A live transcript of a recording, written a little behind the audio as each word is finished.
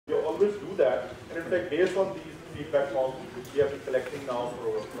always do that. And in fact, based on these feedback forms, we have been collecting now for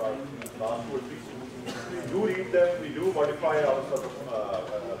last 2 or 3 weeks. We do read them, we do modify our sort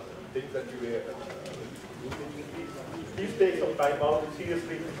of things that we please take some time out and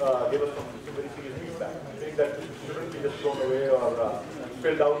seriously give us some very serious feedback. I think that shouldn't be just thrown away or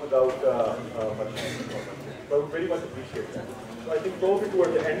filled out without much information. So I would very much appreciate that. So I think probably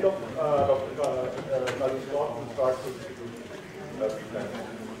towards the end of Dr. Qazi's talk, we'll start with feedback.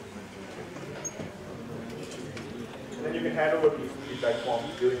 And then you can hand over these feedback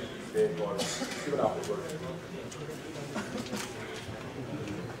forms during the day or even afterwards.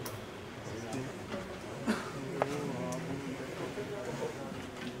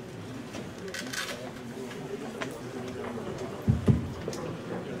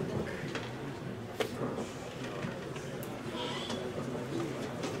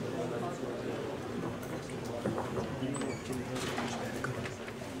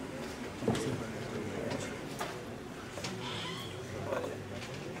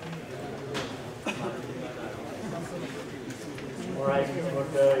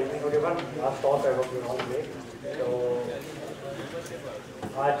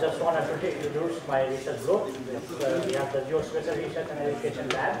 My research group. We have the Geospatial Research and Education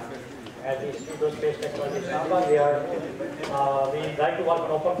Lab at the Institute of Space Technology in Islamabad. We like to work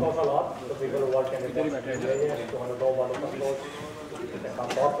on open source a lot, so people who work in remote areas, who want to know about open source, can come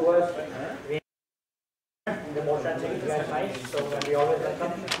talk to us. We remote sensing is science, so we always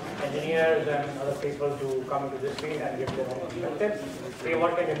welcome engineers and other people to come into this field and give their own perspective. We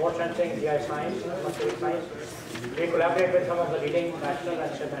work in remote sensing, GI science, atmospheric science. We collaborate with some of the leading national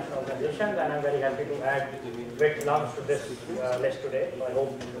and international organizations, and I'm very happy to add great lumps to this list today. So I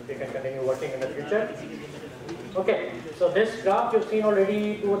hope we can continue working in the future. Okay, so this graph you've seen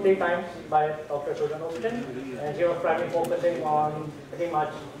already 2 or 3 times by Dr. Susan Austin, and she was probably focusing on pretty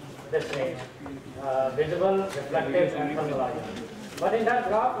much this range, visible, reflective, and thermalized. But in that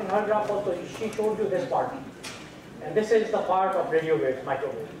graph, in her graph also, she showed you this part, and this is the part of radio waves,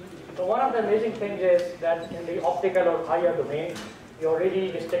 microwave. So one of the amazing things is that in the optical or higher domain, you're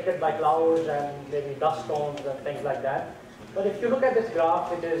already restricted by clouds and maybe dust storms and things like that. But if you look at this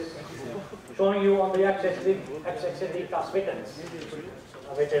graph, it is showing you on the x-axis the transmittance,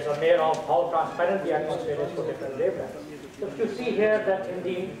 which is a measure of how transparent the atmosphere is for different wavelengths. So if you see here that in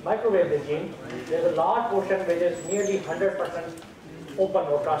the microwave regime, there's a large portion which is nearly 100% open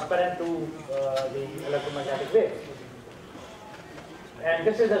or transparent to the electromagnetic waves. And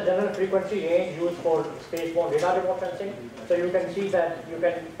this is the general frequency range used for spaceborne radar remote sensing. So you can see that you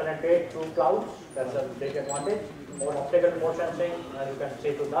can penetrate through clouds, that's a big advantage, or optical remote sensing, and you can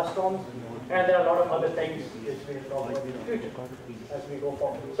see through dust storms. And there are a lot of other things which we will talk about in the future as we go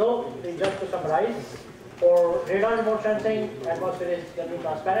forward. So just to summarize, for radar remote sensing, atmosphere is generally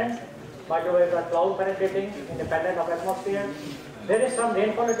transparent, microwaves are cloud penetrating, independent of atmosphere. There is some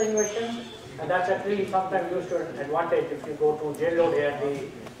rainfall attenuation, and that's actually sometimes used to an advantage. If you go to jail road here, the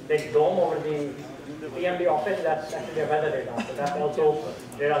big dome over the PMB office, that's actually a weather radar. So that's also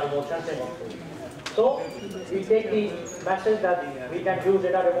radar remote sensing also. So we take the message that we can use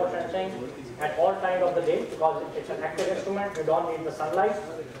radar remote sensing at all times of the day because it's an active instrument. You don't need the sunlight,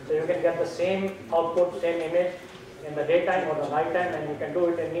 so you can get the same output, same image in the daytime or the nighttime, and you can do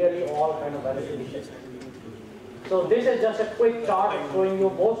it in nearly all kind of weather conditions. So this is just a quick chart showing you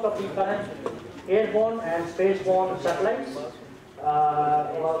most of the current airborne and spaceborne satellites. We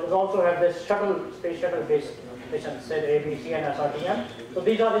also have this space shuttle based missions, say ABC and SRTM. So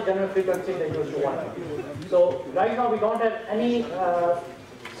these are the general frequencies they use to work. So right now we don't have any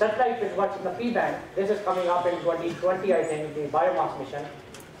satellite which works in the P-band. This is coming up in 2020, I think, the biomass mission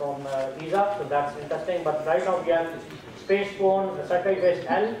from ESA. So that's interesting. But right now we have spaceborne satellite based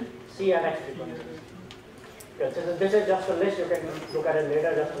L, C, and X frequencies. This is just a list, you can look at it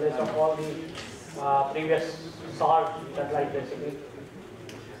later, just a list of all the previous SAR satellites basically.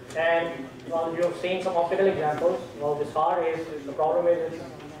 And well, you've seen some optical examples. Well, the SAR is, the problem is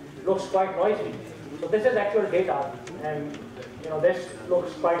it looks quite noisy. So this is actual data, and this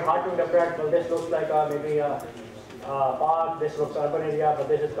looks quite hard to interpret. Well, this looks like maybe a park, this looks urban area, but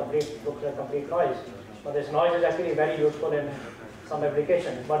this is looks like complete noise. But this noise is actually very useful in some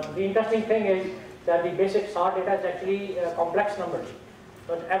applications. But the interesting thing is that the basic SAR data is actually complex numbers.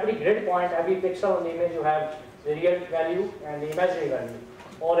 So at every grid point, every pixel on the image, you have the real value and the imaginary value.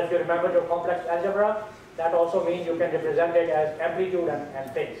 Or if you remember your complex algebra, that also means you can represent it as amplitude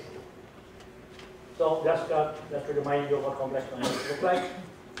and phase. So just to remind you what complex numbers look like.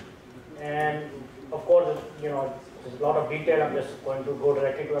 And of course, there's a lot of detail. I'm just going to go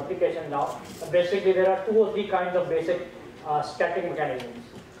directly to application now. But basically, there are 2 or 3 kinds of basic scattering mechanisms.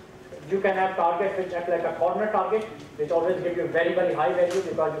 you can have targets which act like a corner target, which always give you very, very high value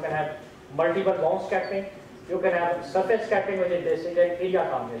because you can have multiple bounce scattering. You can have surface scattering, which is basically an area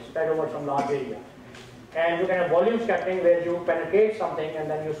target spread over some large area. And you can have volume scattering where you penetrate something and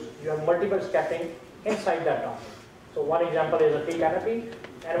then you have multiple scattering inside that target. So one example is a tree canopy.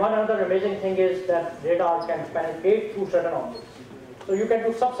 And one other amazing thing is that radar can penetrate through certain objects. So you can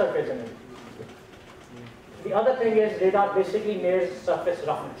do subsurface imaging. The other thing is radar basically measures surface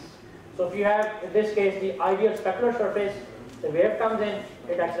roughness. So if you have, in this case, the ideal specular surface, the wave comes in,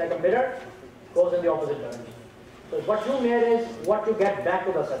 it acts like a mirror, goes in the opposite direction. So what you measure is what you get back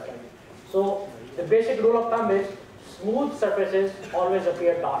to the surface. So the basic rule of thumb is smooth surfaces always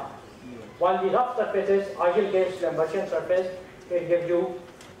appear dark. While the rough surfaces, ideal case Lambertian surface, it gives you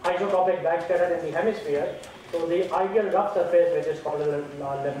isotopic backscatter in the hemisphere. So the ideal rough surface, which is called a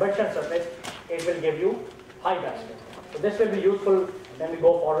Lambertian surface, it will give you high backscatter. So this will be useful when we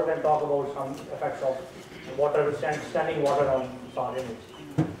go forward and talk about some effects of water, standing water on solar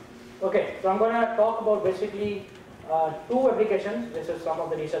image. Okay, so I'm going to talk about basically two applications. This is some of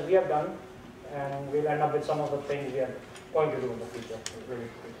the research we have done, and we'll end up with some of the things we are going to do in the future.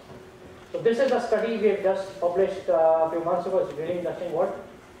 So this is a study we have just published a few months ago. It's really interesting work.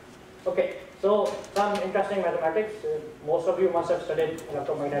 Okay, so some interesting mathematics. Most of you must have studied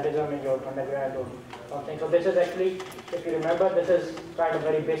electromagnetism in your undergrad or something. So this is actually, if you remember, this is kind of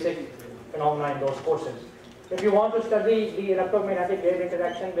very basic phenomena in those courses. If you want to study the electromagnetic wave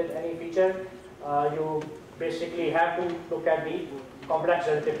interaction with any feature, you basically have to look at the complex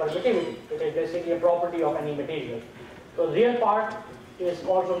relative permittivity, which is basically a property of any material. So the real part is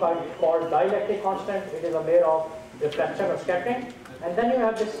also called dielectric constant. It is a layer of reflection or scattering. And then you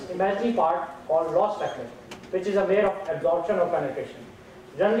have this imaginary part called loss factor, which is a layer of absorption or penetration.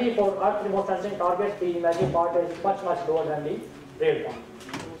 Generally, for Earth remote sensing targets, the imaginary part is much, much lower than the real part.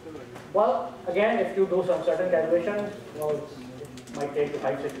 Well, again, if you do some certain calculations, it might take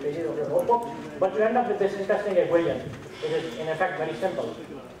 5-6 pages of your notebook, but you end up with this interesting equation, which is in effect very simple.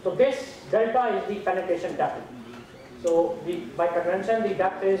 So this delta is the penetration depth. So by convention, the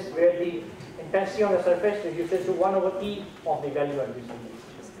depth is where the intensity on the surface reduces to 1 over E of the value at this point.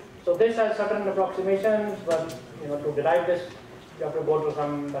 So this has certain approximations, but to derive this, you have to go to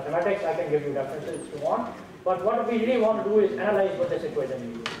some mathematics. I can give you references if you want. But what we really want to do is analyze what this equation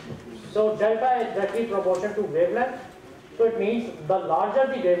means. So delta is directly proportional to wavelength. So it means the larger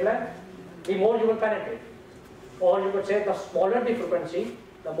the wavelength, the more you will penetrate. Or you could say the smaller the frequency,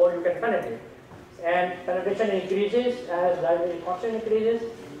 the more you can penetrate. And penetration increases as dielectric constant increases,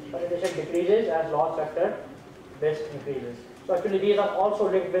 penetration decreases as loss factor base increases. So actually these are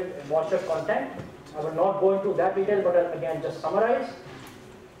also linked with moisture content. I will not go into that detail, but again just summarize.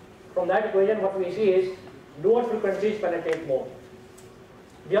 From that equation what we see is lower frequencies penetrate more.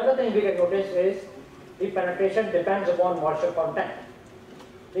 The other thing we can notice is the penetration depends upon moisture content.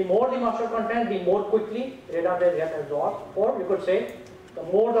 The more the moisture content, the more quickly radar waves get absorbed, or you could say the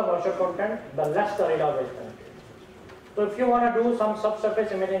more the moisture content, the less the radar waves penetrate. So if you want to do some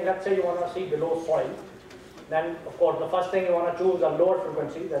subsurface imaging, let's say you want to see below soil, then of course the first thing you want to choose a lower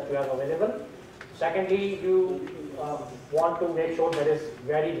frequency that you have available. Secondly, you want to make sure there is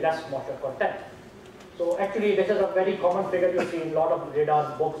very less moisture content. So actually this is a very common figure you see in a lot of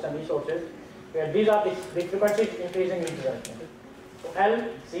radar books and resources, where these are the frequencies increasing in each direction. So L,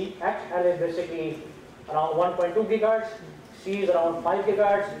 C, X, L is basically around 1.2 gigahertz, C is around 5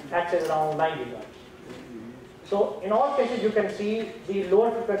 gigahertz, X is around 9 gigahertz. So in all cases you can see the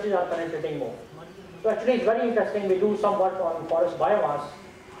lower frequencies are penetrating more. So actually it's very interesting. We do some work on forest biomass.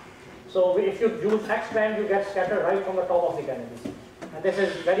 So if you use X band, you get scatter right from the top of the canopy. And this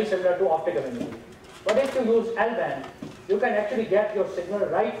is very similar to optical imaging. But if you use L band, you can actually get your signal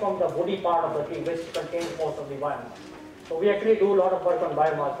right from the woody part of the tree, which contains most of the biomass. So we actually do a lot of work on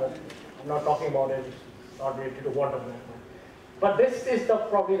biomass, but I'm not talking about it. It's not related to water. But this is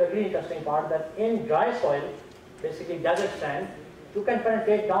probably the really interesting part, that in dry soil, basically desert sand, you can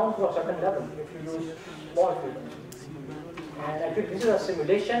penetrate down to a certain level if you use small frequencies. And actually this is a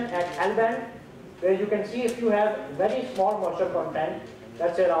simulation at L band, where you can see if you have very small moisture content,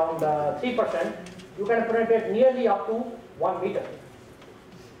 let's say around 3%, you can penetrate nearly up to 1 meter.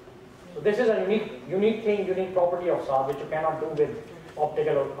 So this is a unique thing, unique property of SAR, which you cannot do with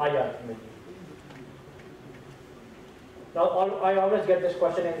optical or IR imaging. Now, I always get this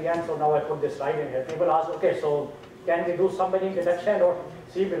question in the end, so now I put this slide in here. People ask, okay, so can we do submarine detection or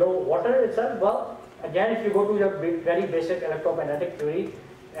see below water itself? Well, again, if you go to your very basic electromagnetic theory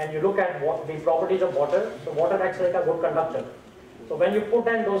and you look at the properties of water, so water acts like a good conductor. So when you put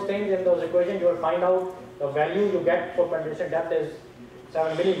in those things in those equations, you will find out the value you get for penetration depth is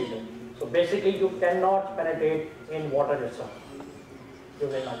 7 millimeters. So basically you cannot penetrate in water itself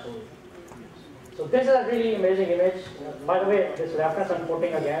using microwave. So this is a really amazing image. By the way, this reference I'm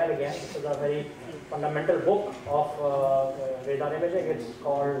quoting again and again. This is a very fundamental book of radar imaging. It's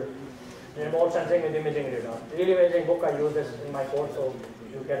called Remote Sensing with Imaging Radar. Really amazing book. I use this in my course, so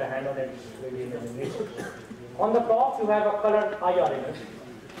you get a hand on it. It's really amazing research. On the top, you have a colored IR image.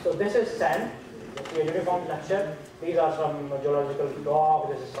 So this is sand. It's a uniform texture. These are some geological rock.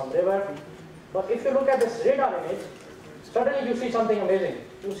 This is some river. But if you look at this radar image, suddenly you see something amazing.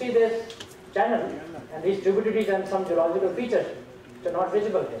 You see this channel and these tributaries and some geological features which are not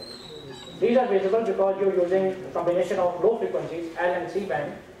visible here. These are visible because you're using a combination of low frequencies, L and C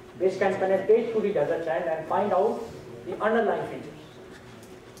band, which can penetrate through the desert sand and find out the underlying features.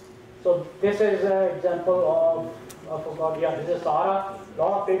 So this is an example of, this is Sahara.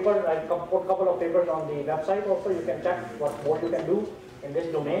 Lot of papers, I put a couple of papers on the website also. You can check what more you can do in this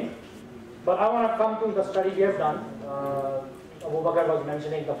domain. But I want to come to the study we have done. Abu Bakr was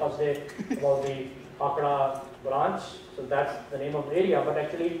mentioning the first day about the Akra branch. So that's the name of the area. But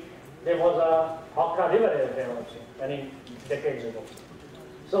actually, there was a Akra river there also, many decades ago.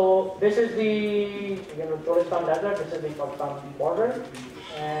 So this is the Cholistan desert. This is the Pakistan border.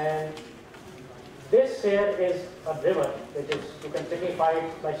 And this here is a river, which is, you can signify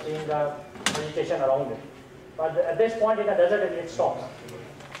it by seeing the vegetation around it. But at this point in the desert, it stops.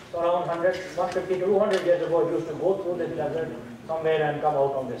 So around 150 to 200 years ago, it used to go through this desert somewhere and come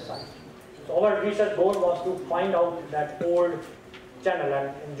out on this side. So our research goal was to find out that old channel,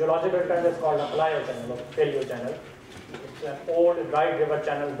 and in geological terms it's called a paleo channel or paleo channel. It's an old dried river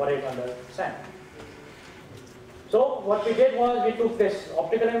channel buried under sand. So what we did was we took this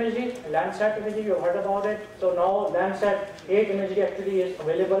optical imagery, Landsat imagery, you've heard about it. So now Landsat 8 imagery actually is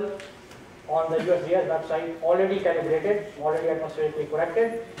available on the USGS website, already calibrated, already atmospherically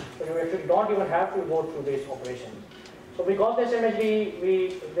corrected. So you actually don't even have to go through these operations. So we got this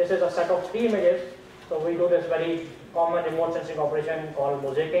imagery, this is a set of 3 images. So we do this very common remote sensing operation called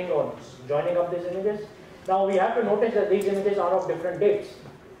mosaicing or joining up these images. Now we have to notice that these images are of different dates.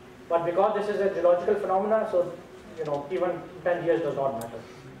 But because this is a geological phenomena, so even 10 years does not matter.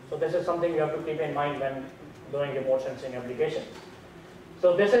 So this is something you have to keep in mind when doing remote sensing applications.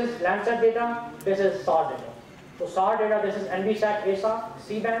 So this is Landsat data, this is SAR data. So SAR data, this is NVSAT ASA,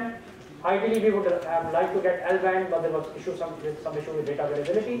 C-band. Ideally we would have liked to get L-band, but there was some issue with data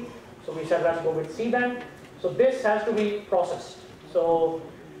availability. So we said let's go with C-band. So this has to be processed. So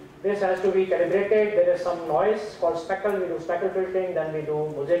this has to be calibrated. There is some noise called speckle. We do speckle filtering, then we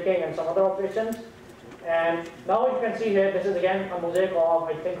do mosaicing and some other operations. And now you can see here, this is again a mosaic of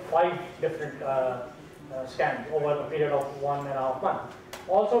I think 5 different scans over a period of 1.5 months.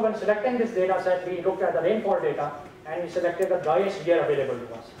 Also, when selecting this data set, we looked at the rainfall data and we selected the driest year available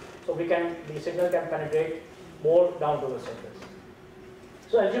to us. So the signal can penetrate more down to the surface.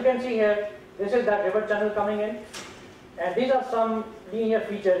 So as you can see here, this is that river channel coming in, and these are some linear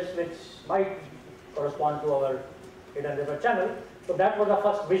features which might correspond to our hidden river channel. So that was the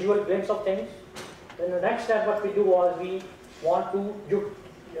first visual glimpse of things. Then the next step what we do was we want to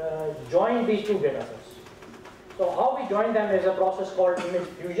join these 2 data sets. So how we join them is a process called image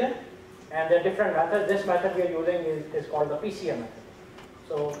fusion, and there are different methods. This method we are using is called the PCM method.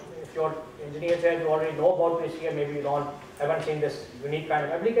 So if your engineers here, you already know about PCM, maybe you haven't seen this unique kind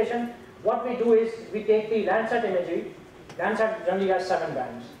of application. What we do is we take the Landsat imagery. Landsat generally has 7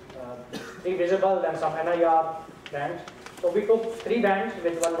 bands, 3 visible, then some NIR bands. So we took 3 bands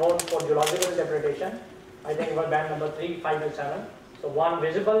which were known for geological interpretation. I think it was band number 3, 5, and 7. So 1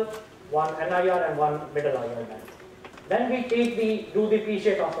 visible, 1 NIR, and 1 middle IR band. Then we do the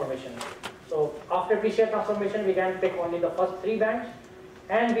PCA transformation. So after PCA transformation, we can pick only the first 3 bands,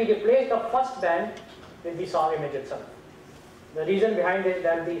 and we replace the first band with the SAR image itself. The reason behind it is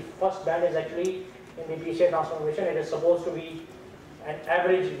that the first band is actually in the PCA transformation, it is supposed to be an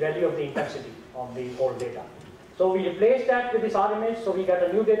average value of the intensity of the whole data. So we replace that with the SAR image, so we get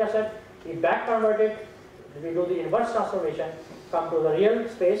a new data set, we back convert it, we do the inverse transformation, come to the real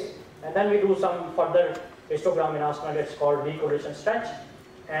space, and then we do some further histogram enhancement, it's called decorrelation stretch,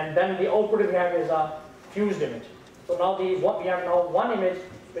 and then the output we have is a fused image. So now we have now one image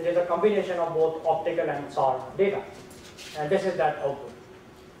which is a combination of both optical and SAR data, and this is that output.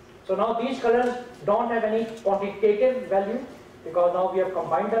 So now these colors don't have any quantitative value because now we have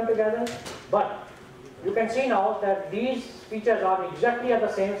combined them together, but you can see now that these features are exactly at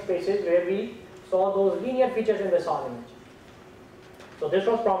the same spaces where we saw those linear features in the SAR image. So this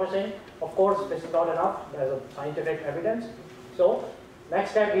was promising. Of course, this is not enough as a scientific evidence. So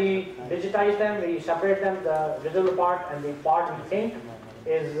next step, we digitize them, we separate them, the visible part and the part we think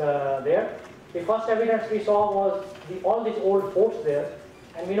is there. The first evidence we saw was all these old forts there,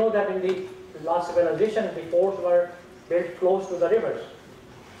 and we know that in the last civilization, the forts were built close to the rivers.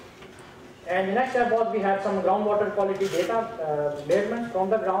 And the next step was we had some groundwater quality data measurements from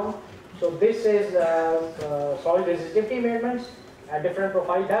the ground. So this is soil resistivity measurements at different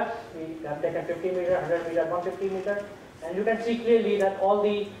profile depths. We have taken 50 meter, 100 meter, 150 meter, and you can see clearly that all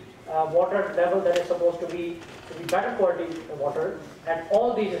the water level that is supposed to be better quality water at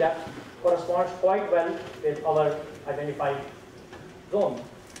all these depths corresponds quite well with our identified zone.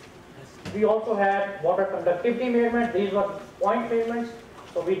 We also had water conductivity measurements. These were point measurements.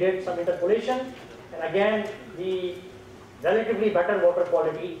 So we did some interpolation, and again, the relatively better water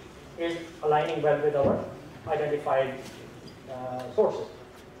quality is aligning well with our identified sources.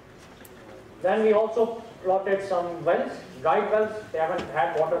 Then we also plotted some wells, dried wells. They haven't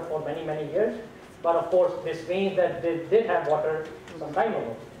had water for many, many years, but of course, this means that they did have water some time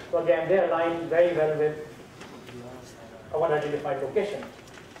ago. So again, they align very well with our identified location.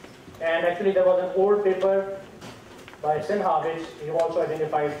 And actually, there was an old paper by Sinha, which he also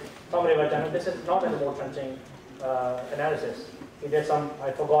identified some river channels. This is not a remote sensing analysis. He did some,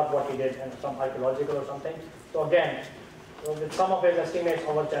 I forgot what he did, and some hydrological or something. So again, with some of his estimates,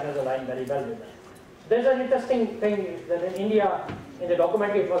 our channels align very well with that. There's an interesting thing that in India, in the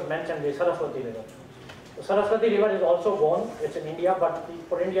documentary, it was mentioned the Saraswati River. The Saraswati River is also gone. It's in India, but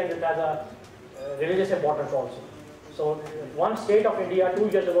for Indians, it has a religious importance also. So one state of India, 2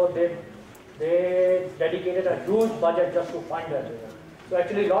 years ago, they dedicated a huge budget just to find that river. So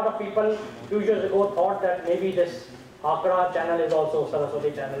actually, a lot of people 2 years ago thought that maybe this Hakra channel is also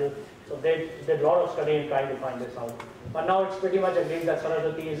Saraswati channel. So they did a lot of study in trying to find this out. But now it's pretty much agreed that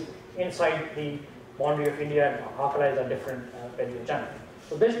Saraswati is inside the boundary of India and Hakra is a different peripheral channel.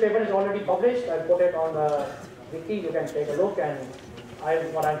 So this paper is already published. I put it on the wiki. You can take a look. And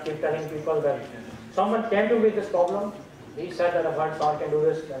what I keep telling people that someone came to me with this problem. He said that a bird star can do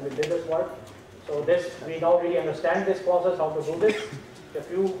this, and we did this work. So we now really understand this process, how to do this. If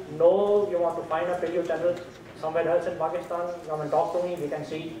you know you want to find a radio channel somewhere else in Pakistan, come and talk to me. We can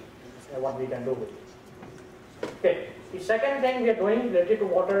see what we can do with it. Okay. The second thing we are doing related to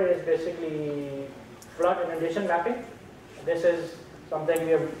water is basically flood inundation mapping. This is something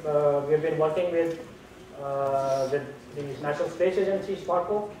we have been working with the National Space Agency,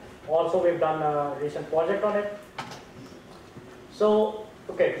 SPARCO. Also, we've done a recent project on it. So,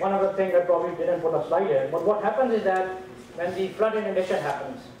 okay, one other thing I probably didn't put a slide here, but what happens is that when the flood inundation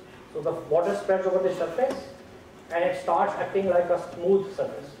happens, so the water spreads over the surface and it starts acting like a smooth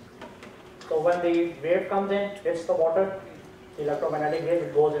surface. So when the wave comes in, hits the water, the electromagnetic wave,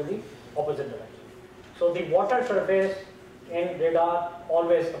 it goes in the opposite direction. So the water surface in radar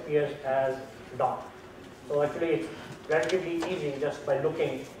always appears as dark. So actually it's relatively easy just by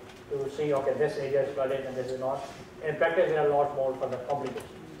looking to see, okay, this area is flooded and this is not. In practice, there are a lot more further complications.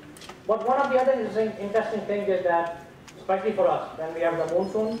 But one of the other interesting things is that, especially for us, when we have the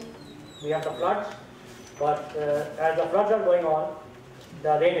monsoon, we have the floods, but as the floods are going on,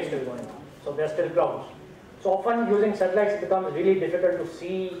 the rain is still going on. So there are still clouds. So often using satellites, it becomes really difficult to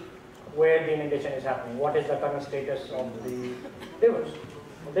see where the inundation is happening. What is the current status of the rivers?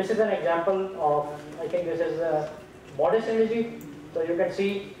 This is an example of, I think this is a modest imagery. So you can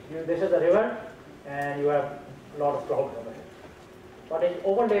see, this is a river, and you have a lot of clouds over here. But it's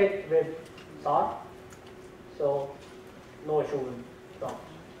overlaid with SAR, so no issue with clouds.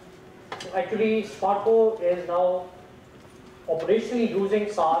 So actually, SPARCO is now operationally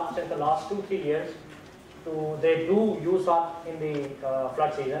using SAR since the last 2-3 years. They do use SAR in the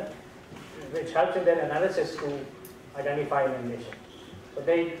flood season, which helps in their analysis to identify inundation. So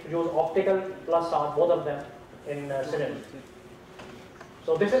they use optical plus SAR, both of them in synergy.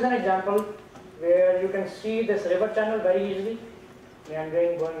 So this is an example where you can see this river channel very easily,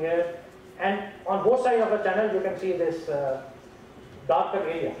 meandering, going here, and on both sides of the channel you can see this darker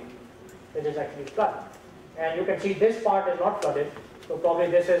area, which is actually flood. And you can see this part is not flooded, so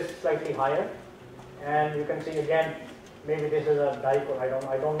probably this is slightly higher. And you can see again, maybe this is a dike, or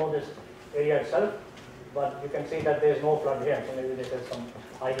I don't know this area itself, but you can see that there is no flood here, so maybe this is some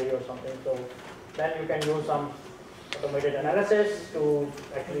highway or something. So then you can use some automated analysis to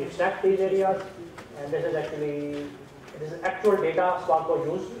actually extract these areas. And this is actual data SPARCO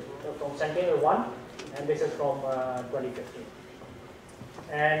used from Sentinel-1, and this is from 2015.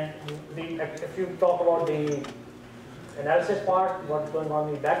 And if you talk about the analysis part, what's going on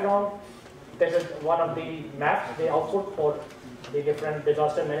in the background, this is one of the maps they output for the different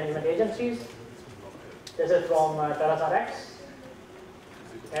disaster management agencies. This is from TerraSAR-X.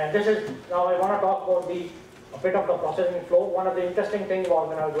 And this is, now I want to talk about the a bit of the processing flow. One of the interesting things was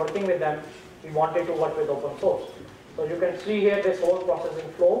when I was working with them, we wanted to work with open source. So you can see here this whole processing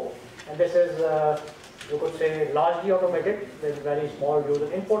flow, and this is, you could say, largely automated. There's very small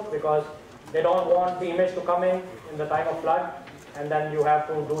user input because they don't want the image to come in the time of flood, and then you have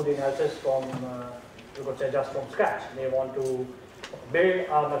to do the analysis from, you could say, just from scratch. They want to build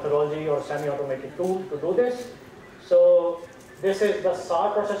a methodology or semi-automated tool to do this. So this is the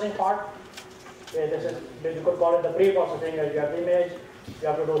SAR processing part. This is, you could call it the pre-processing. As you have the image, you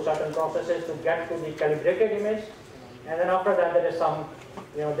have to do certain processes to get to the calibrated image, and then after that there is some,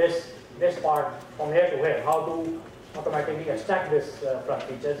 this part from here to here, how to automatically extract this flood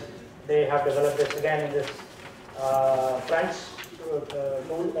features. They have developed this again in this French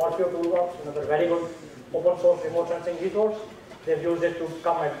tool, Orfeo toolbox, another very good open source remote sensing resource. They've used it to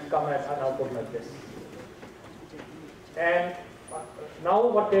come at an output like this. And now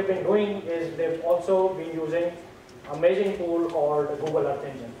what they've been doing is they've also been using an amazing tool called Google Earth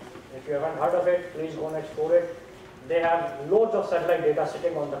Engine. If you haven't heard of it, please go and explore it. They have loads of satellite data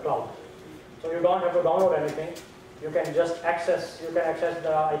sitting on the cloud. So you don't have to download anything. You can just access,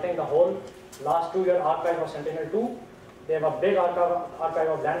 the, I think the whole last 2-year archive of Sentinel-2. They have a big archive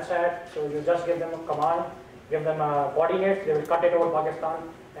of Landsat, so you just give them a command, give them a coordinate, they will cut it over Pakistan,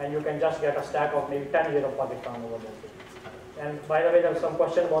 and you can just get a stack of maybe 10 years of Pakistan over there. And by the way, there was some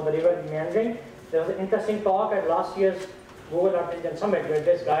question about the river meandering. There was an interesting talk at last year's Google Earth Engine Summit where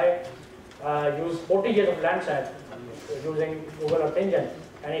this guy used 40 years of Landsat using Google Earth Engine,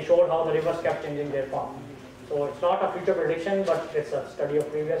 and he showed how the rivers kept changing their form. So it's not a future prediction, but it's a study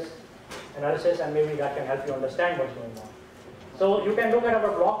of previous analysis, and maybe that can help you understand what's going on. So you can look at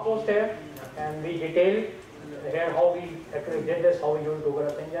our blog post here, and we detail here how we actually did this, how we used Google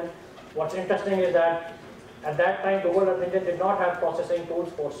Earth Engine. What's interesting is that at that time, Google Earth Engine did not have processing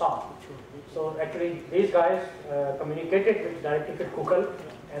tools for SAR. So actually, these guys communicated directly with Google,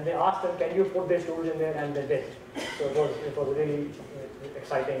 and they asked them, can you put these tools in there, and they did. So it was a really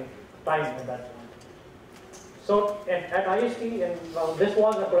exciting time at that time. So at IST, and this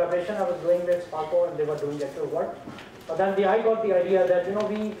was a collaboration I was doing with Sparko, and they were doing actual work. But then I got the idea that,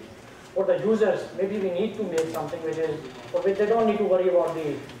 we, for the users, maybe we need to make something for which they don't need to worry about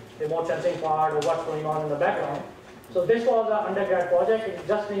the remote sensing part or what's going on in the background. So this was an undergrad project. It's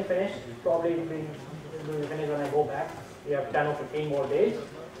just been finished. Probably it will be finished when I go back. We have 10 or 15 more days.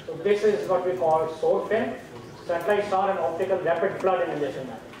 So this is what we call SOAR-FIM, Satellite SAR and Optical Rapid Flood Emulation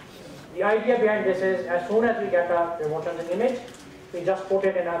Map. The idea behind this is, as soon as we get a remote sensing image, we just put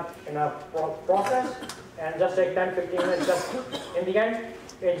it in a process and just take 10-15 minutes. Just in the end,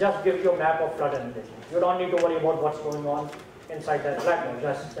 it just gives you a map of flood emulation. You don't need to worry about what's going on inside that black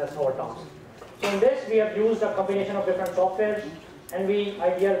box. That's our task. So in this, we have used a combination of different softwares, NV,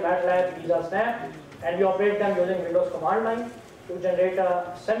 IDL, MATLAB, ESA, Snap, and we operate them using Windows command line to generate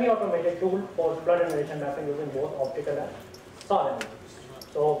a semi-automated tool for flood emulation mapping using both optical and SAR emulation.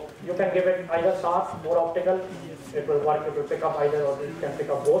 So you can give it either SAR or optical. It will work. It will pick up either, or it can pick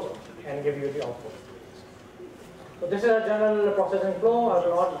up both and give you the output. So this is a general processing flow.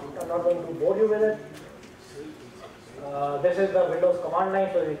 I'm not going to bore you with it. This is the Windows command line,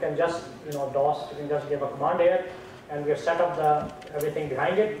 so you can just, DOS, you can just give a command here, and we have set up everything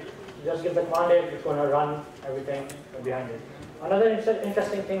behind it. You just give the command here, it's going to run everything behind it. Another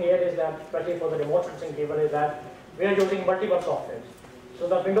interesting thing here is that, especially for the remote sensing people, is that we are using multiple softwares. So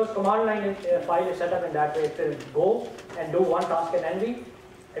the Windows command line file is set up in that way. It will go and do one task in NV.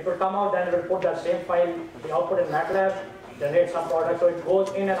 It will come out, then it will put that same file, the output in MATLAB, generate some product. So it goes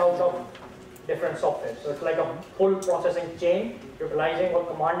in and out of different software. So it's like a full processing chain, utilizing or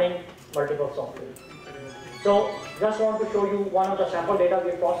commanding multiple software. So just want to show you one of the sample data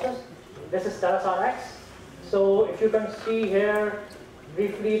we processed. This is TerraSAR X. So if you can see here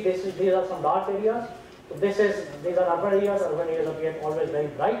briefly, these are some dark areas. So these are urban areas. Urban areas appear always very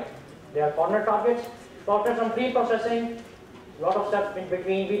bright. They are corner targets. So after some pre-processing, a lot of steps in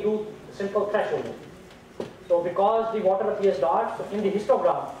between, we do simple thresholding. So because the water appears dark, so in the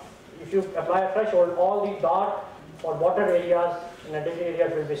histogram, if you apply a threshold, all the dark or water areas in a different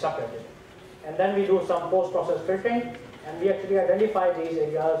areas will be separated. And then we do some post-process filtering, and we actually identify these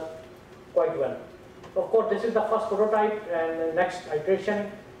areas quite well. So of course, this is the first prototype, and the next iteration,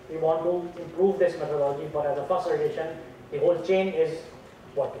 we want to improve this methodology, but as a first iteration, the whole chain is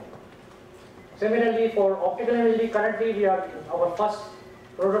working. Similarly, for optical imagery, currently our first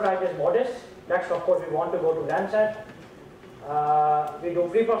prototype is modest. Next, of course, we want to go to Landsat. We do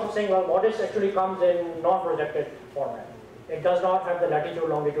pre-processing. Well, modest actually comes in non-projected format. It does not have the latitude,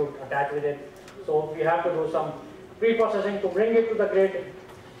 longitude attached with it. So we have to do some pre-processing to bring it to the grid.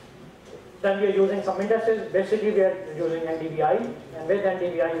 then we are using some indices. Basically, we are using NDVI, and with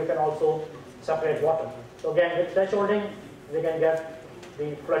NDVI, you can also separate water. So again, with thresholding, we can get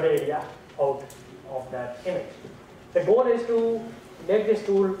the flood area out of that image. The goal is to make this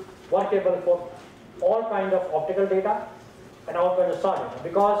tool workable for all kind of optical data and all kinds of solid.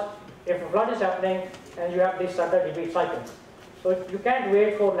 Because if a flood is happening and you have these 100 dB cycles, so you can't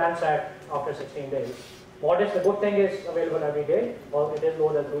wait for Landsat after 16 days. What is the good thing is available every day, or it is low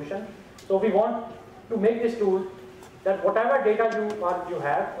resolution. So we want to make this tool that whatever data you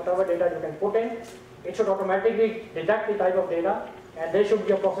have, whatever data you can put in, it should automatically detect the type of data, and there should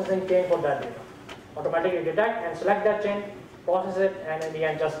be a processing chain for that data. Automatically detect and select that chain, process it, and in the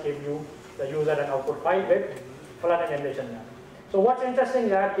end just give you the user an output file with flood and emulation map. So what's interesting is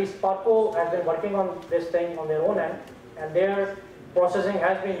that the Sparko has been working on this thing on their own end, and their processing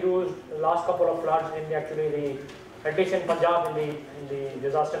has been used the last couple of floods in actually the, at least in Punjab in the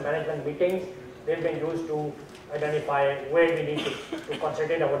disaster management meetings. They've been used to identify where we need to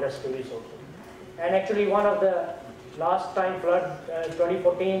concentrate our rescue resources. And actually one of the last time flood,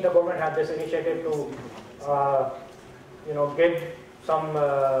 2014, the government had this initiative to give some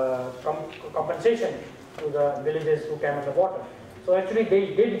compensation to the villages who came under water. So actually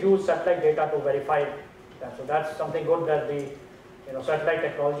they did use satellite data to verify that. So that's something good that the satellite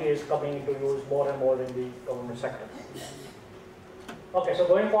technology is coming into use more and more in the government sector. Okay, so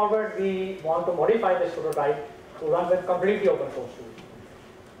going forward, we want to modify this prototype to run with completely open source tools.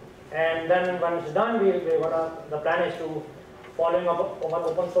 And then when it's done, the plan is to, following up our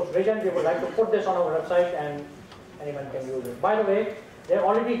open source vision, we would like to put this on our website and anyone can use it. By the way, there are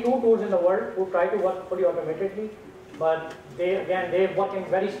already 2 tools in the world who try to work fully automatically, but they work in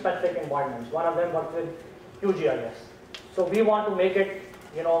very specific environments. One of them works with QGIS. So we want to make it,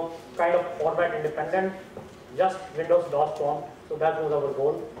 kind of format independent, just Windows DOS form. So that was our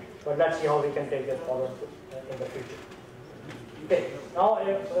goal. But let's see how we can take this forward in the future. Okay, now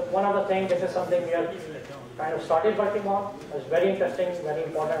one other thing, this is something we have kind of started working on. It's very interesting, very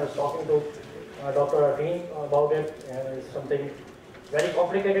important. I was talking to Dr. Arveen about it, and it's something very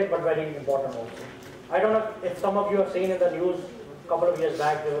complicated but very important also. I don't know if some of you have seen in the news, a couple of years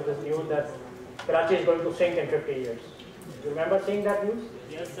back, there was this news that Karachi is going to sink in 50 years. Do you remember seeing that news?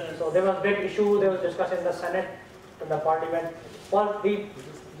 Yes, sir. So there was a big issue, they were discussed in the Senate, in the Parliament. Well, the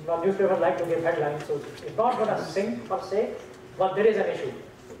newspapers like to give headlines, so it's not going to sink per se, but there is an issue.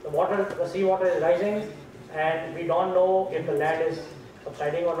 The seawater is rising, and we don't know if the land is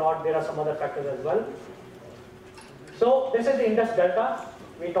subsiding or not. There are some other factors as well. So this is the Indus Delta.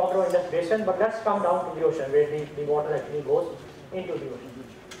 We talked about Indus Basin, but let's come down to the ocean, where the water actually goes into the ocean.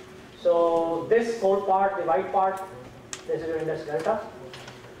 So this cold part, the white part, this is the Indus Delta.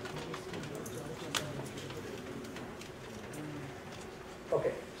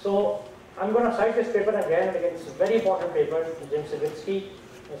 Okay, so I'm going to cite this paper again and again. It's a very important paper, James Sawicki.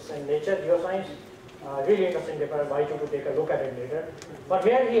 It's in Nature Geoscience. Really interesting paper. I invite you to take a look at it later. But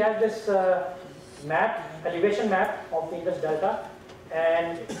here he has this map, elevation map of the Indus Delta,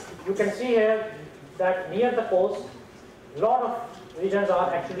 and you can see here that near the coast, a lot of regions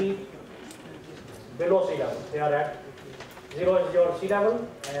are actually below sea level. They are at 0 is your sea level,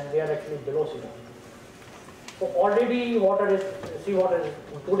 and they are actually below sea level. So already seawater is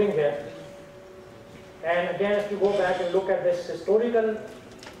including here. And again, if you go back and look at this historical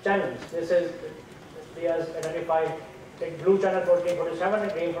channels, he has identified the blue channel 1447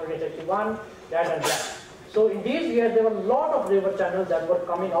 and green 1461, that and that. So in these years, there were a lot of river channels that were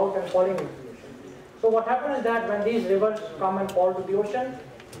coming out and falling into the ocean. So what happens is that when these rivers come and fall to the ocean,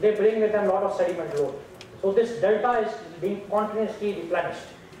 they bring with them a lot of sediment load. So this delta is being continuously replenished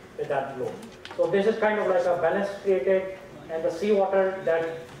with that load. So this is kind of like a balance created, and the seawater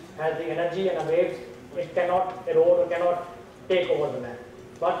that has the energy and the waves, it cannot erode or cannot take over the land.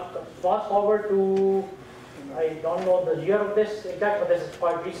 But fast forward to, I don't know the year of this exact, but this is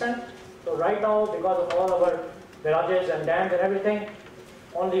quite recent. So right now, because of all our barrages and dams and everything,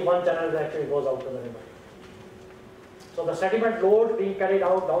 only one channel actually goes out to the river. So the sediment load being carried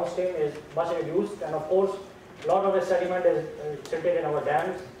out downstream is much reduced, and of course, a lot of the sediment is silted in our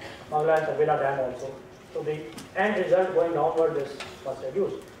dams, Mangla and Villa Dam also. So the end result going downward is much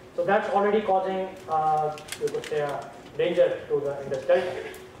reduced. So that's already causing, you could say, a danger to the Indus Delta.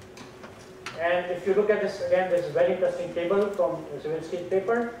 And if you look at this again, this is a very interesting table from Sawicki's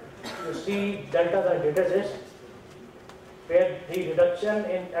paper. You see deltas are greater this, where the reduction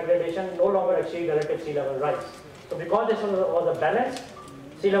in aggradation no longer exceeds relative sea level rise. So because this was a balance,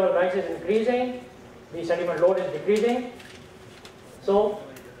 sea level rise is increasing, the sediment load is decreasing. So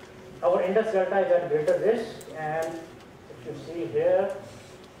our Indus Delta is at greater this, and if you see here,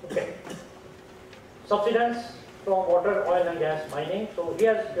 okay. subsidence from water, oil and gas mining. So he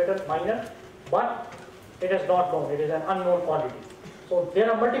has written minor, but it is not known. It is an unknown quantity. So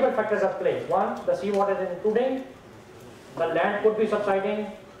there are multiple factors at play. One, the seawater is including, the land could be subsiding,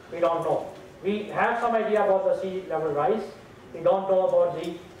 we don't know. We have some idea about the sea level rise. We don't know about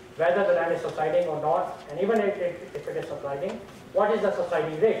whether the land is subsiding or not, and even if it is subsiding, what is the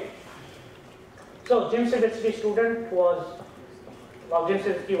subsiding rate? So Jim Sidditzky's student who was, well, Jim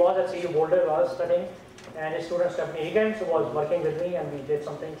Sidditzky was at CU Boulder, was studying, and his student Stephanie Higgins, who was working with me, and we did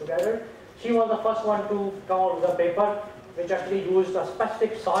something together. She was the first one to come out with a paper which actually used a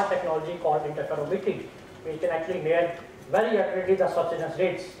specific SAR technology called interferometry, which can actually measure very accurately the subsidence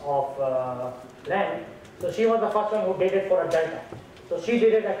rates of land. So she was the first one who did it for a delta. So she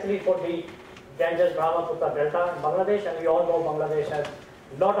did it actually for the Ganges-Brahmaputra delta in Bangladesh, and we all know Bangladesh has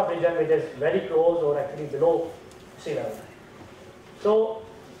a lot of region which is very close or actually below sea level. So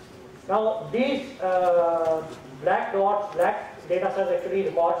now these black dots, black data sets actually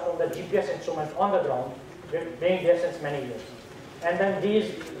record from the GPS instruments on the ground, being there since many years. And then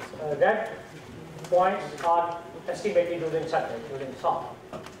these red points are estimated using satellite, using SAR.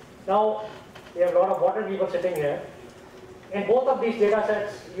 Now we have a lot of water people sitting here. In both of these data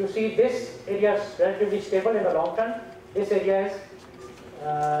sets, you see this area is relatively stable in the long term. This area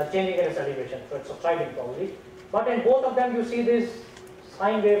is changing in its elevation, so it's subsiding probably. But in both of them, you see these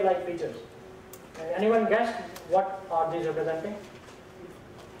sine wave-like features. Anyone guess what are these representing?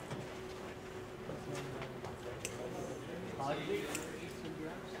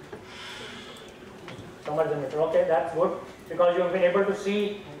 Summer emitter. Okay, that's good because you've been able to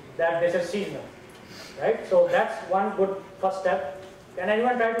see that this is seasonal, right? So that's one good first step. Can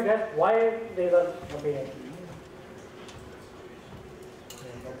anyone try to guess why these are appearing?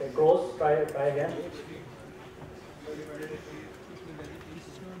 Okay, close. Try again.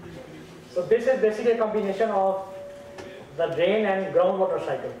 So this is basically a combination of the rain and groundwater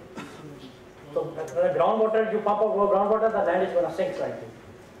cycle. So the groundwater, you pump up groundwater, the land is going to sink slightly.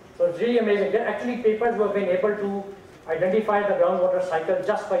 So it's really amazing. There are actually papers who have been able to identify the groundwater cycle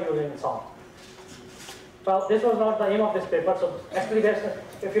just by using SAR. So this was not the aim of this paper. So actually,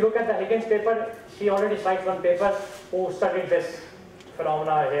 if you look at the Higgins paper, he already cites one paper who studied this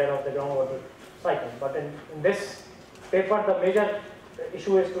phenomena here of the groundwater cycle. But in this paper, the major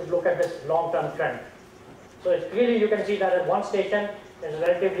issue is to look at this long-term trend. So it's clearly you can see that at one station is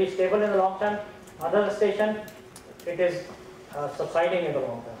relatively stable in the long term, another station it is subsiding in the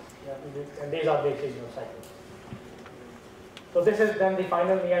long term. Yeah, and these are the seasonal cycles. So this is then the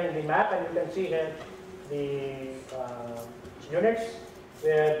final neon in the map, and you can see here the units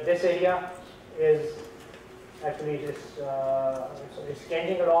where this area is actually it's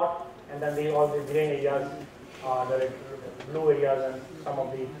changing a lot, and then all the green areas are the blue areas, and some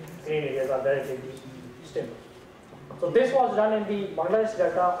of the green areas are relatively stable. So this was done in the Bangladesh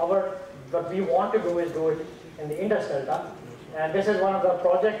Delta. What we want to do is do it in the Indus Delta, and this is one of the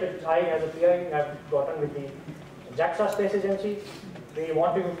projects which I as a PI have gotten with the JAXA Space Agency. We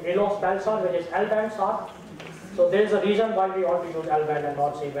want to use ALOS BAL-SAR, which is L-band SAR. So there is a reason why we want to use L-band and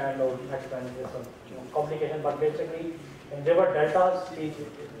not C-band or X-band. There's some complication, but basically in river deltas,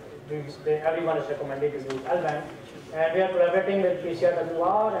 everyone is recommended to use L-band. And we are collaborating with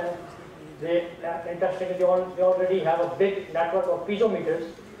PCRWR, and they, interestingly, they already have a big network of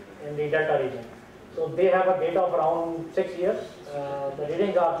piezometers in the delta region. So they have a data of around 6 years. The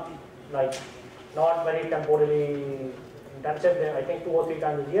readings are like not very temporally intensive, I think 2 or 3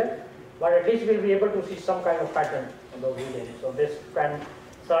 times a year, but at least we'll be able to see some kind of pattern in those readings. So this can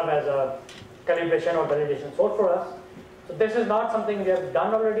serve as a calibration or validation source for us. So this is not something we have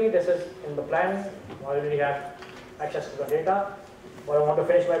done already, this is in the plan. I already have access to the data, but I want to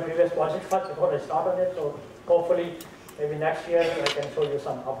finish my previous project first before I start on it. So hopefully maybe next year I can show you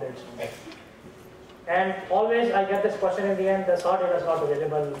some updates on that. And always I get this question in the end, the SAR data is not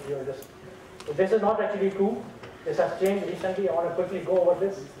available. So this is not actually true. This has changed recently. I want to quickly go over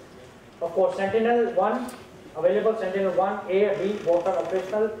this. Of course, Sentinel-1 available, Sentinel-1, A, B, both are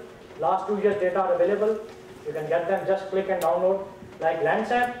operational. Last 2 years data are available. You can get them, just click and download like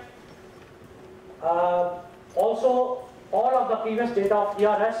Landsat. Also, all of the previous data of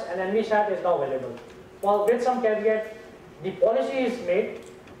ERS and NVSAT is now available. Well, with some caveat, the policy is made,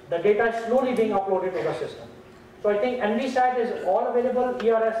 the data is slowly being uploaded to the system. So I think NVSAT is all available,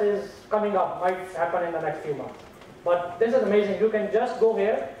 ERS is coming up, might happen in the next few months. But this is amazing, you can just go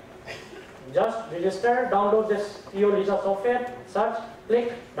here, just register, download this EO-LISA software, search,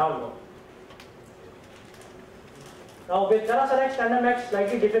 click, download. Now with TerraSelect, TandemX,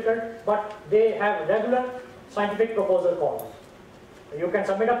 slightly difficult, but they have regular scientific proposal calls. You can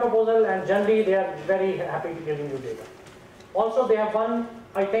submit a proposal, and generally they are very happy to giving you data. Also, they have one,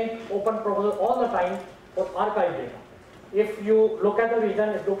 I think, open proposal all the time for archive data. If you look at the region,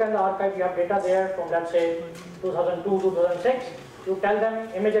 if you look at the archive, you have data there from, let's say, 2002, 2006, you tell them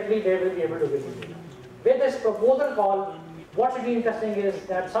immediately, they will be able to give you data. With this proposal call, what's really interesting is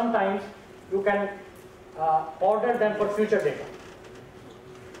that sometimes you can order them for future data.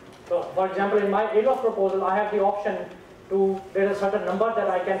 So, for example, in my area of proposal, I have the option to, there's a certain number that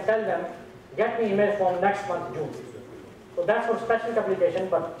I can tell them, get me image from next month, June. So that's for specific application,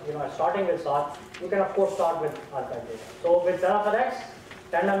 but starting with SAR, you can of course start with archive data. So with TerraFX,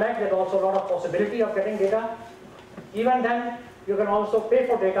 TandemX, there's also a lot of possibility of getting data. Even then, you can also pay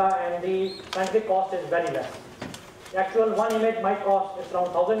for data, and the scientific cost is very less. The actual one image might cost is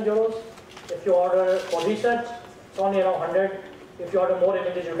around 1,000 euros. If you order for research, it's only around 100. If you order more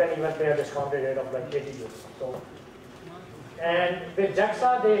images, you can even pay a discounted rate of like 80 euros. So, and with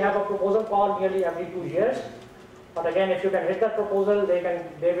JAXA, they have a proposal call nearly every 2 years. But again, if you can hit that proposal, they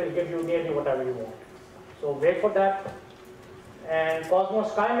will give you nearly whatever you want. So wait for that. And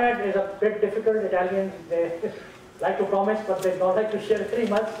Cosmos SkyMed is a bit difficult. Italians, they like to promise, but they don't like to share very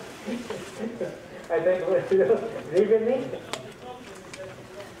much. I think you agree with me?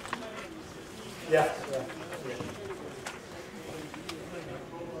 Yeah.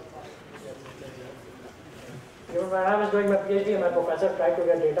 Even when I was doing my PhD, my professor tried to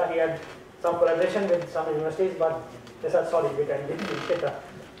get data. He had some collaboration with some universities, but they said, sorry, we can't get data.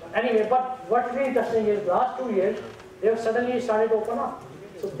 Anyway, but what's really interesting is last 2 years, they have suddenly started to open up.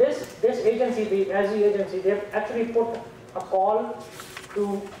 So this agency, the ASI agency, they have actually put a call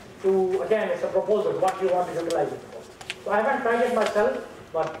to again, it's a proposal, what you want to utilize it for. So I haven't tried it myself,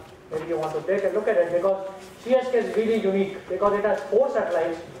 but maybe you want to take a look at it, because CSK is really unique, because it has 4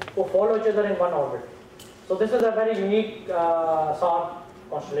 satellites who follow each other in one orbit. So this is a very unique SAR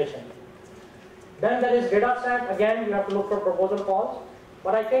constellation. Then there is DataSat. Again, you have to look for proposal calls.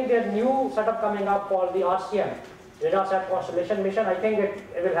 But I think there's new setup coming up called the RCM, DataSat Constellation Mission. I think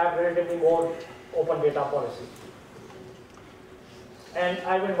it will have relatively more open data policy. And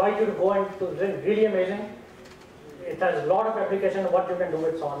I will invite you to go into it's really amazing. It has a lot of application of what you can do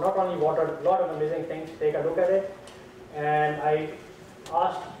with SAR. Not only water, a lot of amazing things. Take a look at it. And I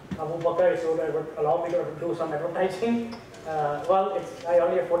asked Abu Bakr if he would allow me to do some advertising. Well, I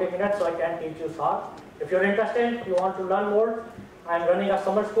only have 40 minutes, so I can't teach you SAR. If you're interested, if you want to learn more, I'm running a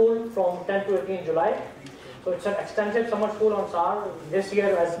summer school from 10 to 18 July. So it's an extensive summer school on SAR. This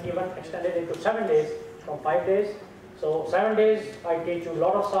year I've even extended it to 7 days from 5 days. So 7 days, I teach you a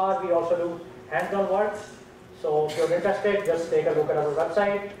lot of SAR. We also do hands-on work. So if you're interested, just take a look at our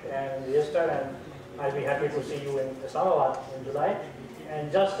website and register, and I'll be happy to see you in Islamabad in July.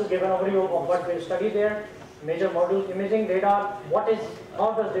 And just to give an overview of what we'll study there, major modules, imaging data,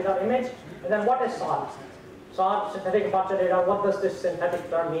 how does data image, and then what is SAR? SAR, synthetic aperture data, what does this synthetic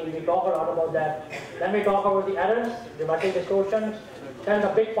term mean? We talk a lot about that. Then we talk about the errors, dramatic distortions. Then the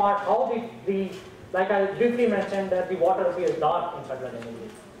big part, how like I briefly mentioned, that the water appears dark in satellite imagery.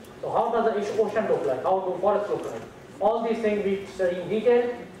 So how does the ocean look like? How do forests look like? All these things we study in detail.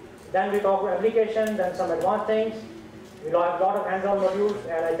 Then we talk about application, then some advanced things. We have a lot of hands-on modules,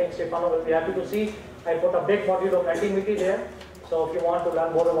 and I think Stefano will be happy to see. I put a big module of altimetry there. So if you want to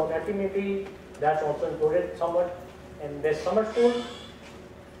learn more about altimetry, that's also included somewhat in this summer school.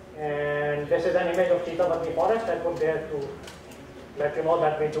 And this is an image of Cheetah forest I put there to let you know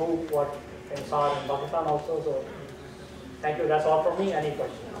that we do what in SAR in Pakistan also. So thank you. That's all from me. Any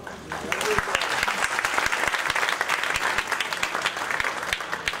questions?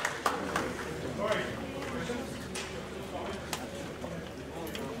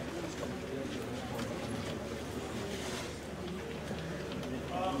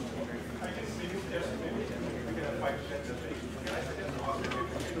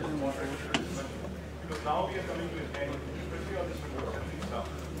 Now we are coming to an end, especially on this remote sensing stuff.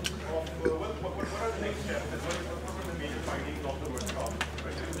 What are the next steps, and what are the major findings of the workshop,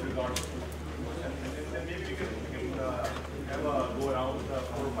 especially with regards to remote sensing? And then maybe we can have a go around 4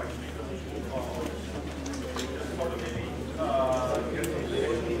 or 5 speakers just sort of maybe get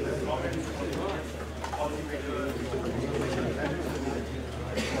some comments on policy makers.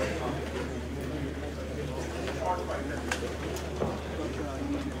 Short 5 minutes.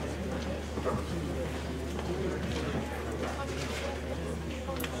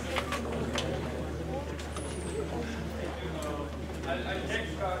 I'll take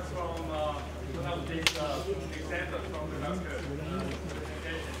starts from one of these examples from the doctor's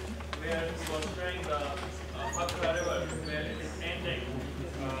presentation, where he was showing the Hydrological river, where it is ending.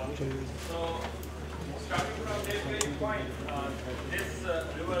 So starting from that very point, this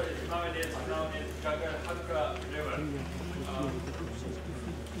river is nowadays known as Hakra River.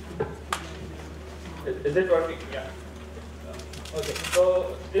 Is it working? Yeah. Okay.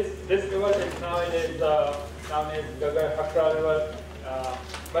 So this river is nowadays known as Hakra River.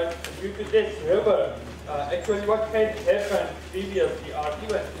 But due to this river, actually what had happened previously or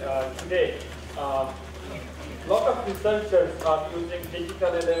even today, a lot of researchers are using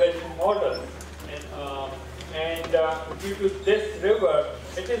digital elevation models, and due to this river,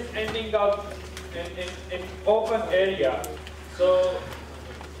 it is ending up in open area. So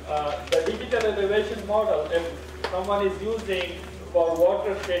the digital elevation model, if someone is using for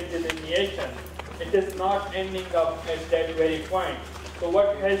watershed delineation, it is not ending up at that very point. So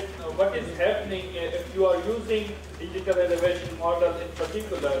what is happening if you are using digital elevation model in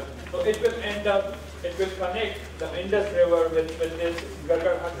particular? So it will end up, it will connect the Indus River with this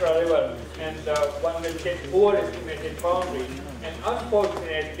Hakra River, and one will get overestimated boundary. And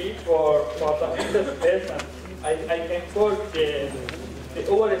unfortunately for the Indus Basin, I can quote the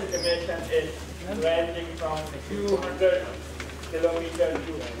overestimation is ranging from a few hundred kilometers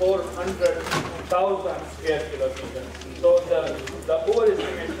to 400,000 square kilometers. So the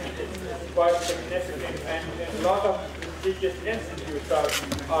overestimation is quite significant, and a lot of prestigious institutes are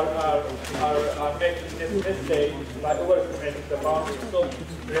making this mistake by overestimating the boundaries. So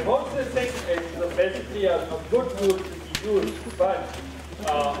remote sensing is basically a good tool to be used, but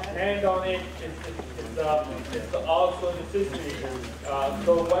hand on it is also necessary.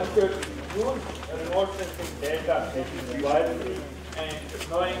 So one should use remote sensing data wisely and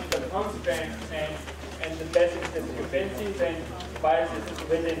knowing the constraints and the basic discrepancies and biases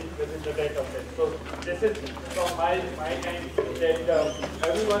within the data set. So this is from my end that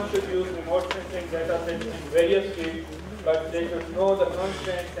everyone should use remote sensing data sets in various fields, but they should know the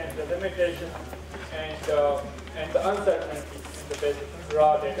constraints and the limitations and the uncertainty in the basic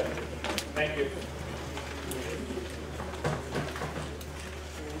raw data set. Thank you.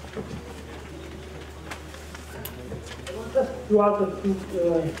 Just to add a few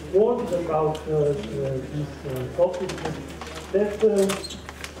words about this topic, that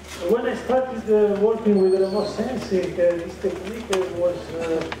when I started working with remote sensing, this technique was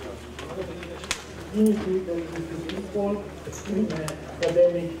limited to people in the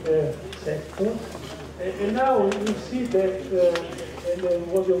academic sector. And now we see that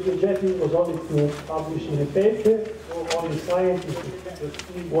what the objective was only to publish in a paper, or only scientists to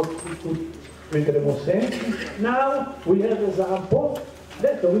see what we could with remote sensing. Now we have example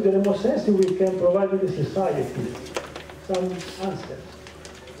that with remote sensing we can provide to the society some answers.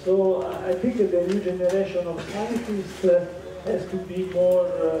 So I think that the new generation of scientists has to be more,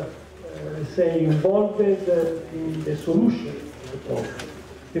 let's say, involved in the solution of the problem.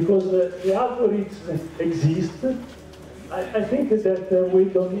 Because the algorithms exist. I think that we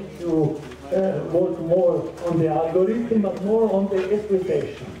don't need to work more on the algorithm, but more on the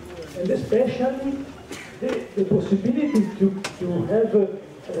exploitation. And especially the possibility to have a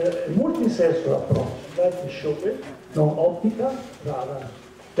multi-sensor approach, like showed, non-optical, rather,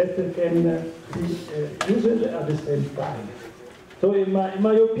 that can be used at the same time. So in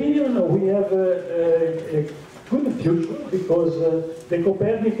my opinion, we have a good future because the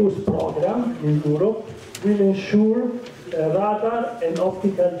Copernicus program in Europe will ensure radar and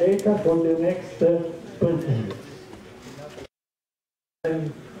optical data for the next 20 years.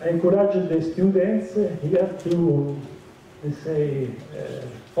 And I encourage the students here to, let's say,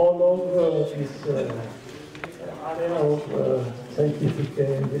 follow this area of scientific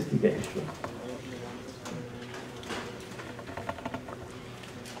investigation.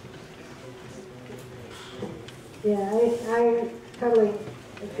 Yeah, I totally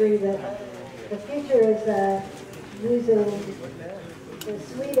agree that the future is using the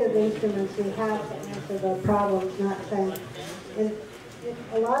suite of instruments we have to answer the problems, not saying. And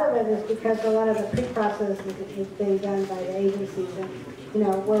a lot of it is because a lot of the pre-processing is being done by the agencies,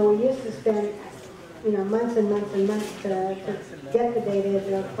 and where we used to spend months and months and months to get the data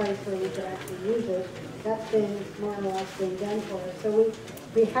into a place where we could actually use it. That's been more or less being done for us. So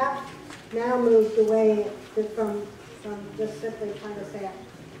we have now moved away from just simply trying to say,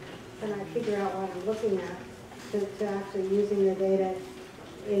 can I figure out what I'm looking at, to actually using the data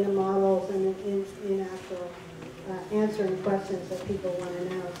in the models and in actual answering questions that people want to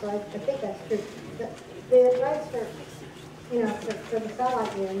know. So I think that's true. The advice for the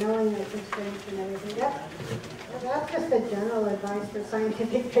satellite data, knowing the constraints and everything, that's just a general advice for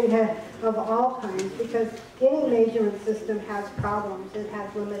scientific data of all kinds, because any measurement system has problems, it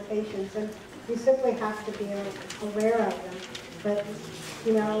has limitations, and you simply have to be aware of them. But,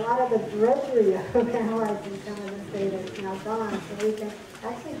 you know, a lot of the drudgery of analyzing some of this data is now gone, so we can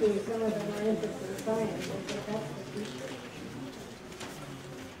actually do some of the more interesting science. I think that's the future.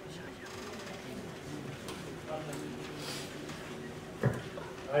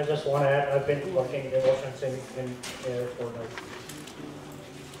 I just want to add, I've been working in remote sensing in air for like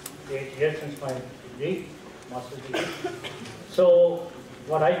 8 years since my degree, master's degree. So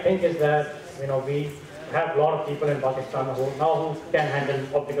what I think is that, you know, we have a lot of people in Pakistan who can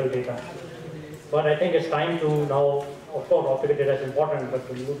handle optical data. But I think it's time to now, of course, optical data is important, but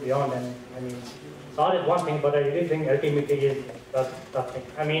to move beyond. And I mean, SAR is one thing, but I really think ultimately is that thing.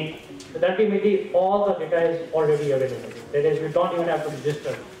 I mean, with ultimately all the data is already available. That is, you don't even have to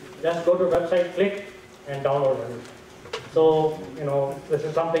register. Just go to the website, click, and download it. So, you know, this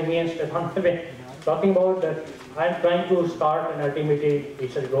is something me and Stefan have been talking about, that I'm trying to start an ultimately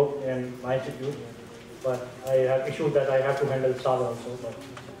research group in my institute, but I have issues that I have to handle SAR also.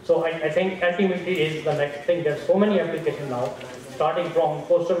 So I think ultimately is the next thing. There's so many applications now, starting from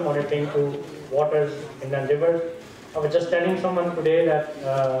coastal monitoring to waters, inland rivers. I was just telling someone today that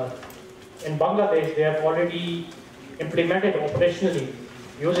in Bangladesh, they have already implemented operationally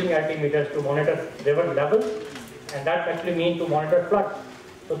using altimeters to monitor river levels, and that actually means to monitor flood.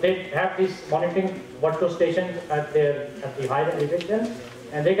 So they have these monitoring water stations at the higher elevation,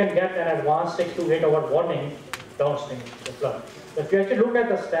 and they can get an advanced 6 to 8 hour warning downstream the flood. So if you actually look at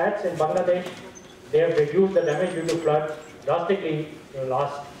the stats in Bangladesh, they have reduced the damage due to floods drastically in the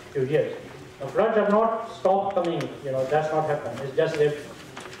last few years. The floods have not stopped coming, you know, that's not happened. It's just they've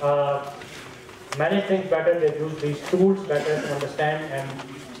managed things better, they've used these tools better to understand and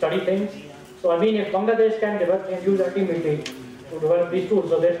study things. So I mean, if Bangladesh can develop and use ultimately to develop these tools,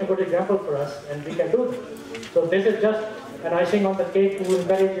 so that's a good example for us, and we can do this. So this is just an icing on the cake to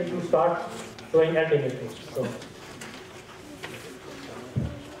encourage you to start doing ultimately. So.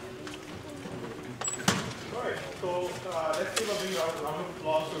 So let's give a big round of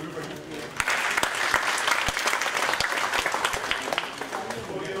applause to everybody.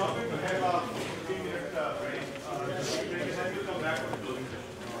 So we're not going to have a 15-minute break. Break and then we'll come back with the closing session.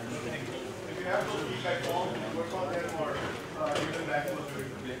 If you have those feedback forms, work on them or give them back to us.